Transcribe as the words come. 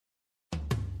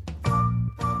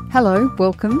Hello,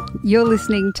 welcome. You're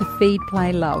listening to Feed,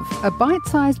 Play, Love, a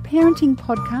bite-sized parenting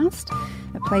podcast,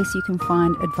 a place you can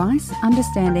find advice,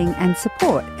 understanding and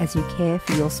support as you care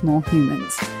for your small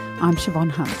humans. I'm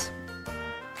Siobhan Hunt.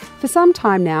 For some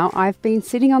time now, I've been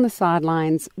sitting on the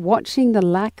sidelines watching the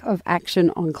lack of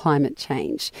action on climate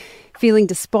change, feeling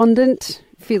despondent,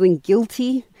 feeling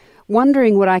guilty,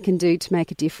 wondering what I can do to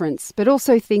make a difference, but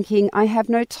also thinking I have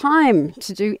no time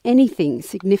to do anything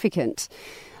significant.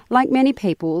 Like many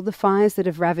people, the fires that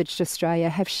have ravaged Australia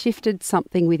have shifted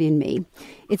something within me.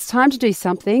 It's time to do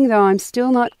something, though I'm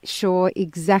still not sure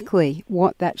exactly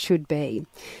what that should be.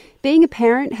 Being a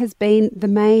parent has been the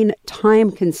main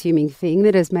time-consuming thing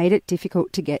that has made it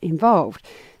difficult to get involved.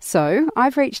 So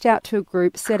I've reached out to a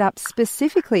group set up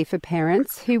specifically for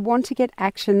parents who want to get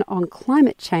action on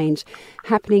climate change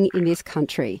happening in this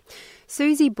country.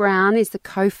 Susie Brown is the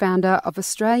co-founder of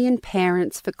Australian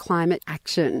Parents for Climate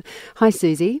Action. Hi,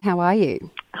 Susie. How are you?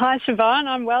 Hi, Siobhan.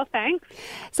 I'm well, thanks.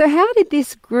 So how did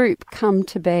this group come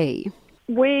to be?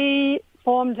 We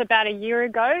formed about a year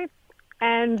ago,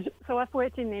 and so I've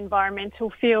worked in the environmental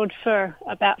field for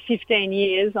about 15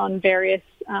 years on various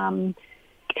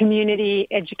community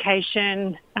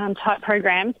education type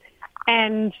programs.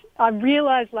 And I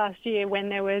realised last year when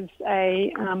there was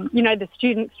the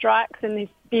student strikes and this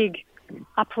big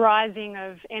uprising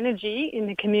of energy in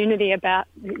the community about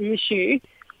the issue,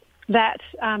 that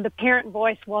the parent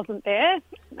voice wasn't there,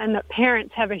 and that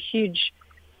parents have a huge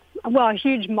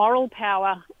moral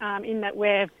power in that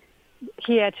we're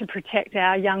here to protect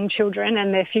our young children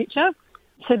and their future.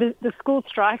 So the school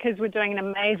strikers were doing an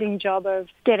amazing job of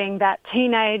getting that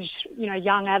teenage,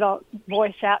 young adult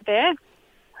voice out there,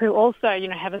 who also,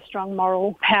 have a strong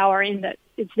moral power in that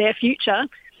it's their future.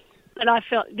 But I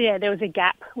felt, there was a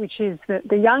gap, which is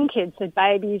the young kids, the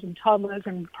babies and toddlers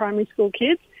and primary school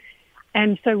kids.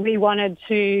 And so we wanted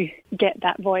to get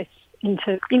that voice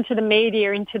into the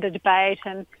media, into the debate.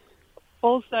 And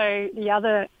also the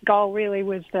other goal really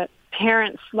was that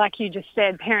parents, like you just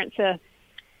said, parents are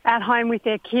at home with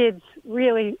their kids,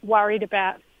 really worried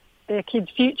about their kids'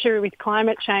 future with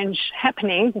climate change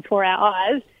happening before our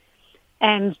eyes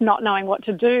and not knowing what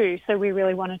to do. So we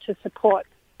really wanted to support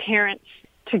parents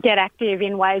to get active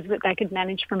in ways that they could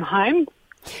manage from home.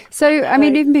 So,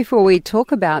 even before we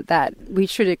talk about that, we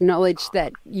should acknowledge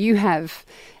that you have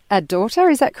a daughter,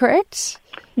 is that correct?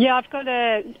 Yeah, I've got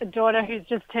a daughter who's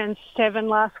just turned 7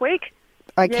 last week.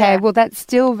 Okay, yeah. Well, that's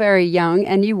still very young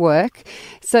and you work.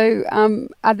 So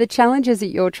are the challenges that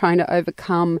you're trying to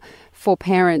overcome for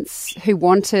parents who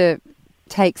want to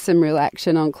take some real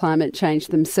action on climate change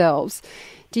themselves,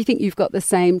 do you think you've got the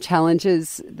same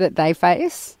challenges that they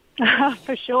face?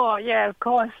 For sure, yeah, of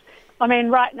course.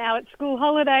 Right now it's school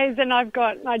holidays and I've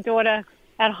got my daughter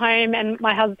at home and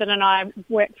my husband and I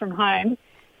work from home,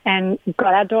 and we've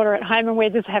got our daughter at home and we're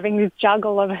just having this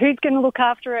juggle of who's going to look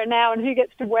after her now and who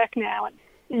gets to work now. And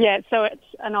yeah, so it's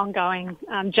an ongoing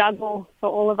juggle for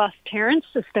all of us parents,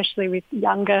 especially with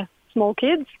younger, small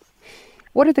kids.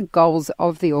 What are the goals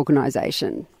of the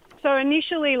organisation? So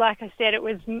initially, like I said, it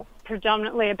was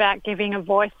predominantly about giving a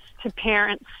voice to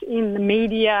parents in the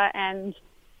media and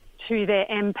to their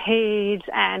MPs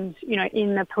and,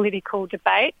 in the political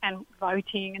debate and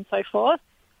voting and so forth.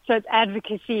 So it's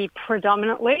advocacy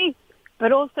predominantly,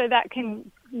 but also that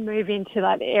can move into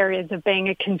the areas of being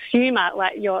a consumer,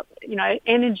 like your,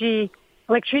 energy,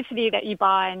 electricity that you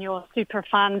buy and your super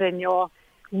fund and your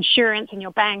insurance and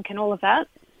your bank and all of that.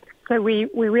 So we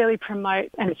really promote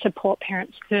and support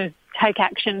parents to take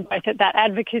action both at that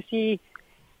advocacy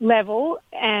level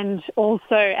and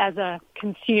also as a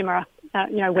consumer,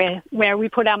 where we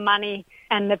put our money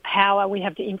and the power we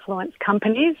have to influence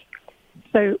companies.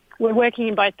 So we're working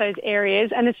in both those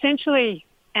areas, and essentially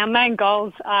our main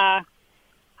goals are,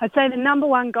 I'd say the number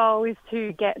one goal is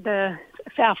to get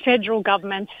our federal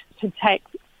government to take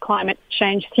climate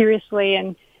change seriously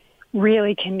and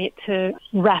really commit to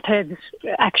rapid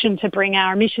action to bring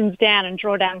our emissions down and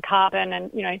draw down carbon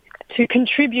and, to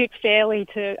contribute fairly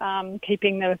to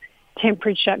keeping the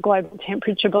global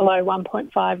temperature below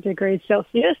 1.5 degrees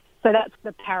Celsius. So that's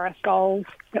the Paris goals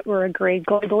that were agreed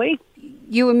globally.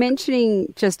 You were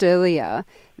mentioning just earlier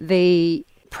the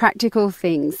practical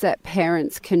things that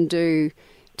parents can do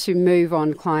to move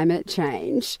on climate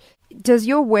change. Does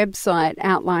your website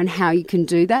outline how you can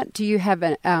do that? Do you have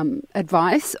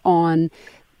advice on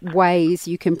ways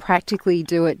you can practically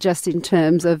do it just in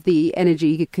terms of the energy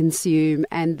you consume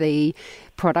and the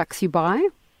products you buy?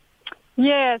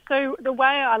 Yeah, so the way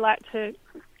I like to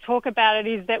talk about it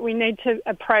is that we need to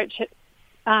approach it,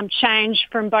 change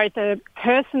from both a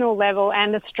personal level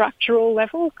and a structural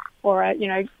level, or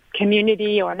a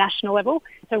community or a national level.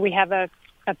 So we have a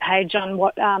a page on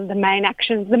what the main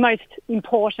actions, the most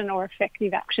important or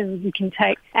effective actions you can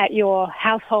take at your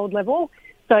household level.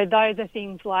 So those are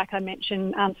things like I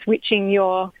mentioned, switching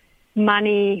your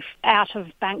money out of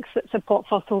banks that support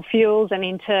fossil fuels and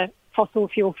into fossil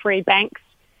fuel-free banks,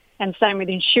 and same with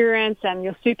insurance and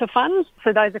your super funds.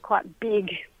 So those are quite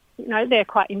big, they're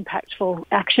quite impactful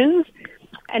actions.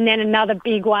 And then another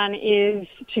big one is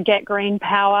to get green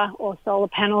power or solar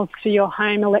panels for your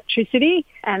home electricity,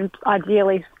 and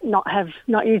ideally not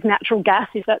use natural gas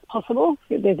if that's possible.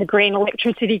 There's a green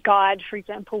electricity guide, for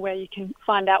example, where you can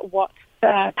find out what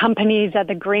companies are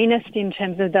the greenest in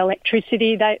terms of the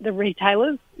electricity, the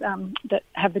retailers that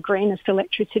have the greenest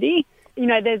electricity.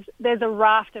 There's a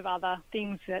raft of other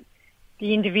things that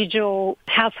the individual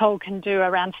household can do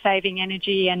around saving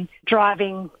energy and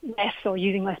driving less or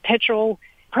using less petrol.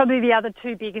 Probably the other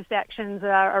two biggest actions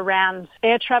are around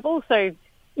air travel. So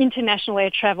international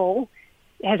air travel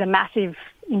has a massive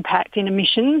impact in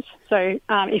emissions. So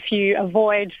if you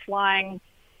avoid flying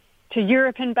to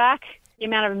Europe and back, the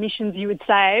amount of emissions you would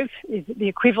save is the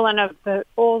equivalent of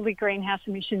all the greenhouse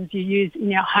emissions you use in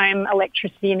your home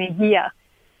electricity in a year.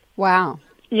 Wow.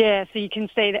 Yeah, so you can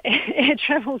see that air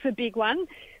travel's a big one.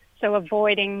 So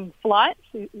avoiding flights,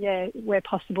 where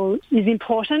possible, is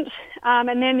important.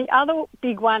 And then the other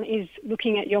big one is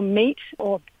looking at your meat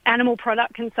or animal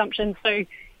product consumption. So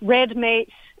red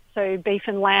meats, so beef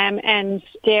and lamb and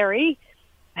dairy,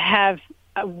 have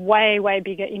a way, way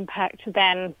bigger impact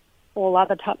than all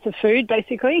other types of food,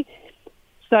 basically.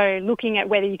 So looking at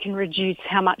whether you can reduce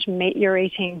how much meat you're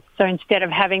eating. So instead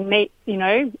of having meat,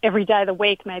 every day of the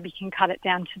week, maybe you can cut it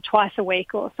down to twice a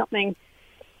week or something.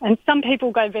 And some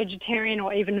people go vegetarian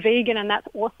or even vegan, and that's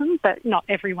awesome, but not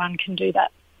everyone can do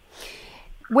that.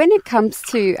 When it comes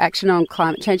to action on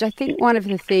climate change, I think one of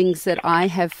the things that I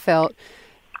have felt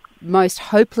most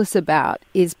hopeless about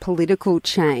is political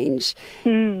change.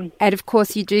 And of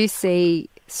course, you do see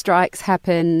strikes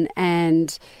happen,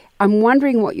 and I'm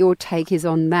wondering what your take is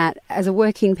on that. As a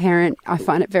working parent, I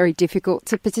find it very difficult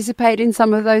to participate in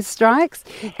some of those strikes.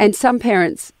 And some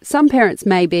parents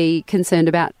may be concerned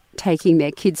about taking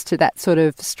their kids to that sort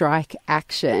of strike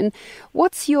action.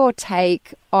 What's your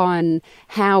take on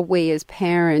how we as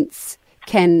parents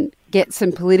can get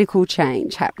some political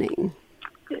change happening?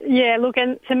 Yeah, look,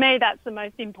 and to me that's the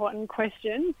most important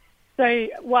question. So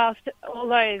whilst all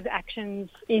those actions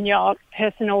in your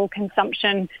personal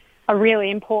consumption are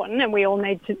really important and we all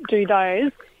need to do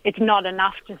those, it's not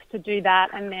enough just to do that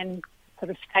and then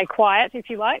sort of stay quiet, if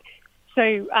you like.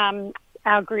 So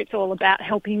our group's all about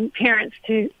helping parents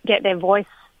to get their voice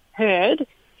heard.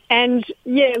 And,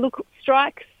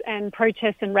 strikes and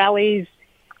protests and rallies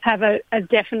have a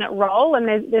definite role, and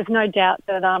there's no doubt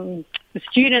that the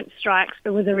student strikes,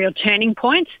 there was a real turning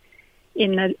point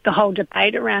in the whole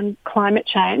debate around climate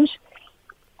change.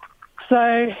 So,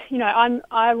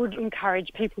 I would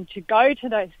encourage people to go to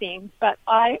those things, but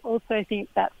I also think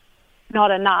that's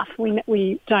not enough.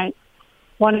 We don't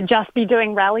want to just be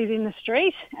doing rallies in the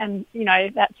street and,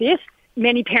 that's it.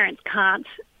 Many parents can't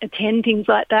attend things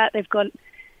like that. They've got,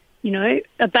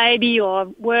 a baby or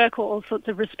work or all sorts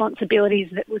of responsibilities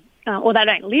that would, or they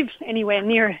don't live anywhere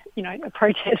near, a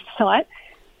protest site.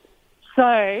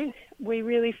 So we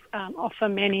really offer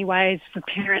many ways for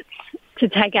parents to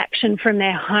take action from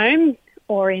their home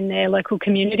or in their local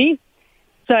community.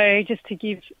 So just to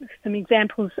give some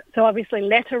examples, so obviously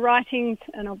letter writing's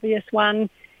an obvious one.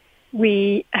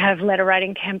 We have letter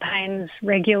writing campaigns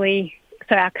regularly.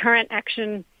 So our current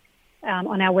action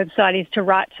on our website is to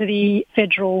write to the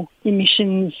Federal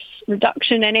Emissions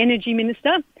Reduction and Energy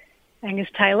Minister, Angus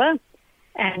Taylor.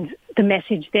 And the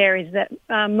message there is that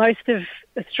most of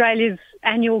Australia's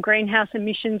annual greenhouse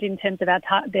emissions in terms of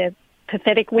their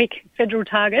pathetic weak federal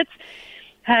targets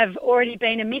have already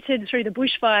been emitted through the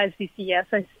bushfires this year.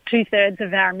 So 2/3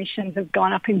 of our emissions have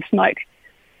gone up in smoke.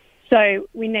 So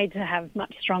we need to have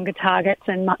much stronger targets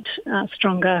and much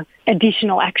stronger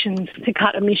additional actions to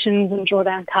cut emissions and draw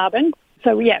down carbon.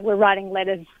 So, we're writing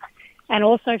letters and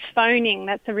also phoning.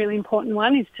 That's a really important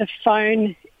one, is to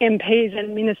phone MPs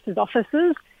and ministers'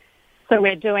 offices. So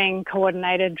we're doing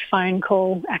coordinated phone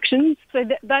call actions. So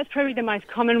that's probably the most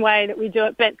common way that we do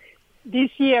it. But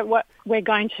this year what we're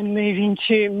going to move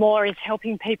into more is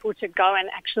helping people to go and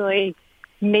actually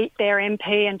meet their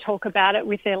MP and talk about it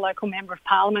with their local member of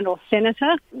parliament or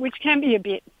senator, which can be a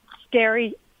bit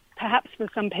scary perhaps for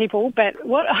some people. But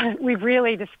what we've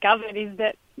really discovered is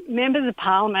that members of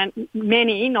parliament,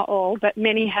 many, not all, but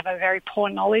many have a very poor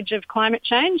knowledge of climate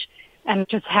change and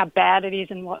just how bad it is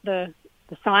and what the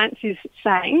science is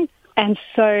saying. And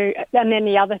then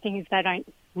the other thing is they don't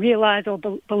realise or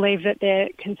believe that their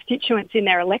constituents in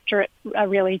their electorate are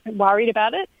really worried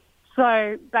about it.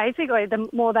 So basically, the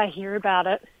more they hear about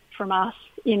it from us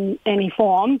in any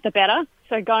form, the better.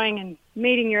 So going and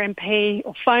meeting your MP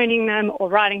or phoning them or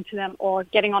writing to them or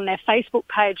getting on their Facebook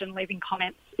page and leaving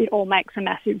comments, it all makes a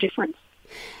massive difference.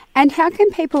 And how can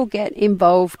people get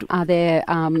involved? Are there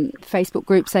Facebook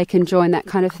groups they can join, that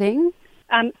kind of thing?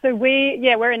 So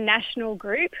we're a national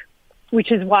group,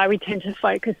 which is why we tend to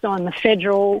focus on the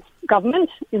federal government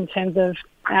in terms of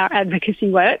our advocacy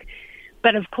work.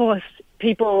 But of course,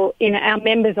 our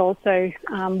members also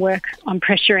work on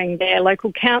pressuring their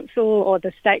local council or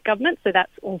the state government, so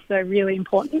that's also really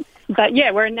important. But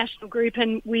yeah, we're a national group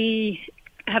and we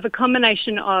have a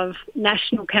combination of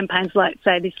national campaigns like,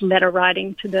 say, this letter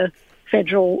writing to the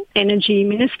federal energy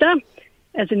minister,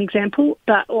 as an example,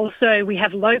 but also we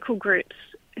have local groups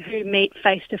who meet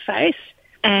face-to-face,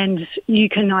 and you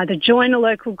can either join a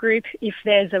local group if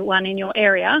there's one in your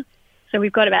area. So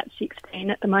we've got about 16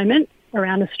 at the moment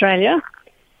around Australia.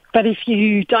 But if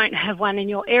you don't have one in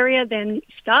your area, then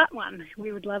start one.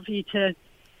 We would love you to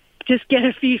just get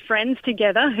a few friends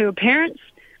together who are parents,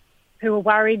 who are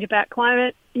worried about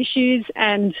climate issues,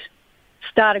 and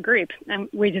start a group. And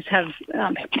we just have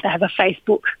a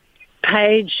Facebook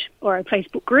page or a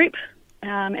Facebook group,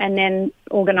 and then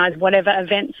organise whatever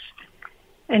events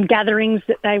and gatherings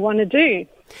that they want to do.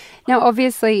 Now,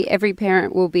 obviously, every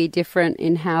parent will be different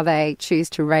in how they choose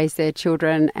to raise their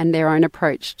children and their own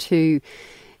approach to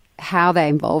how they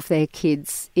involve their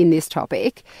kids in this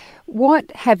topic.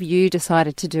 What have you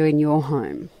decided to do in your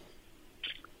home?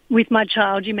 With my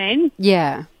child, you mean?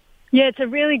 Yeah. Yeah, it's a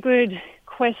really good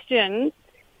question,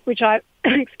 which I've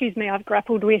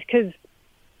grappled with because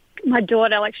my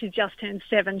daughter, she's just turned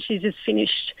 7. She's just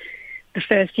finished the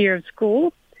first year of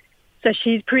school. So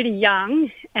she's pretty young,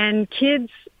 and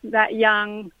kids that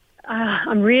young,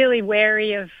 I'm really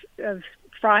wary of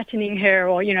frightening her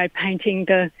or, painting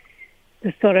the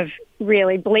sort of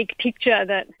really bleak picture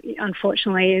that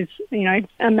unfortunately is,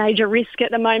 a major risk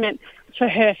at the moment for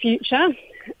her future.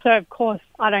 So, of course,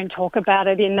 I don't talk about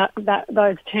it in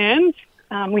those terms.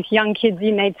 With young kids,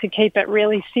 you need to keep it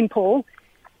really simple.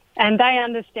 And they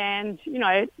understand,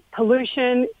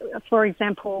 pollution. For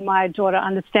example, my daughter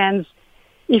understands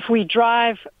if we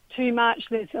drive too much,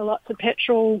 there's lots of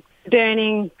petrol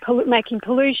burning, making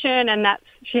pollution, and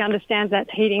she understands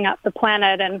that's heating up the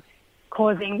planet and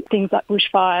causing things like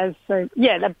bushfires. So,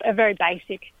 yeah, a very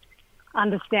basic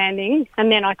understanding. And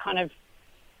then I kind of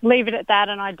leave it at that,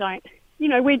 and I don't,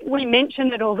 we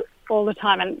mention it all the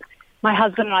time. And my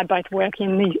husband and I both work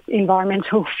in the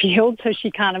environmental field, so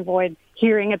she can't avoid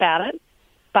hearing about it.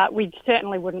 But we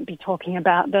certainly wouldn't be talking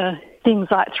about the things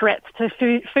like threats to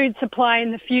food supply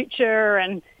in the future.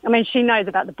 And, she knows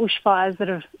about the bushfires that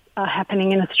are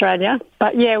happening in Australia.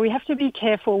 But, yeah, we have to be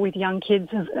careful with young kids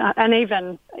and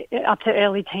even up to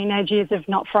early teenage years of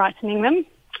not frightening them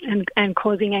and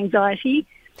causing anxiety.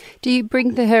 Do you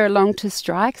bring her along to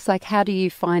strikes? How do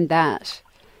you find that?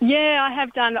 Yeah, I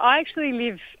have done. I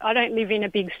don't live in a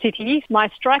big city. My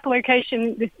strike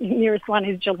location, the nearest one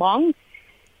is Geelong.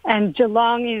 And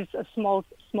Geelong is a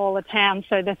smaller town,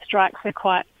 so the strikes are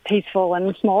quite peaceful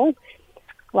and small,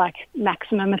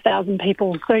 maximum 1,000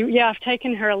 people. So, yeah, I've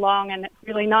taken her along, and it's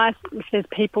really nice. If there's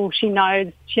people she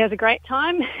knows, she has a great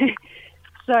time.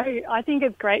 So I think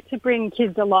it's great to bring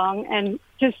kids along and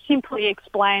just simply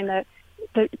explain the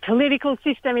political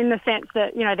system in the sense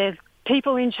that, there's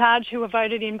people in charge who are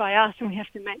voted in by us, and we have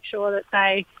to make sure that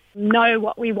they know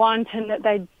what we want and that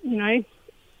they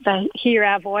hear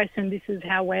our voice, and this is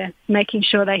how we're making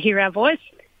sure they hear our voice.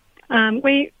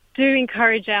 We do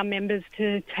encourage our members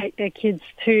to take their kids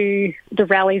to the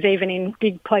rallies, even in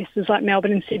big places like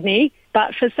Melbourne and Sydney.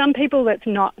 But for some people, they're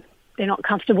not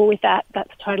comfortable with that.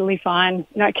 That's totally fine.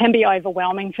 It can be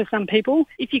overwhelming for some people.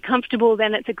 If you're comfortable,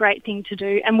 then it's a great thing to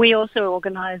do. And we also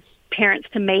organise parents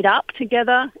to meet up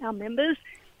together, our members,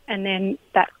 and then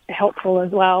that's helpful as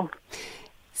well.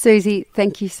 Susie,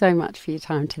 thank you so much for your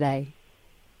time today.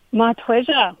 My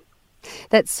pleasure.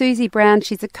 That's Susie Brown.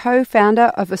 She's a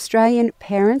co-founder of Australian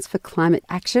Parents for Climate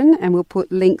Action, and we'll put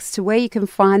links to where you can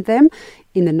find them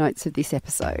in the notes of this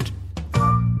episode.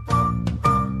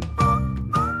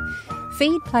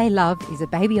 Feed, Play, Love is a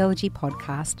babyology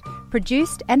podcast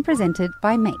produced and presented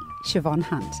by me, Siobhan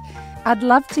Hunt. I'd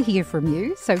love to hear from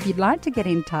you, so if you'd like to get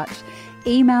in touch,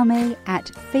 email me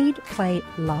at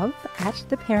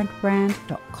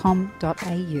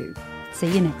feedplaylove@theparentbrand.com.au. See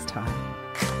you next time.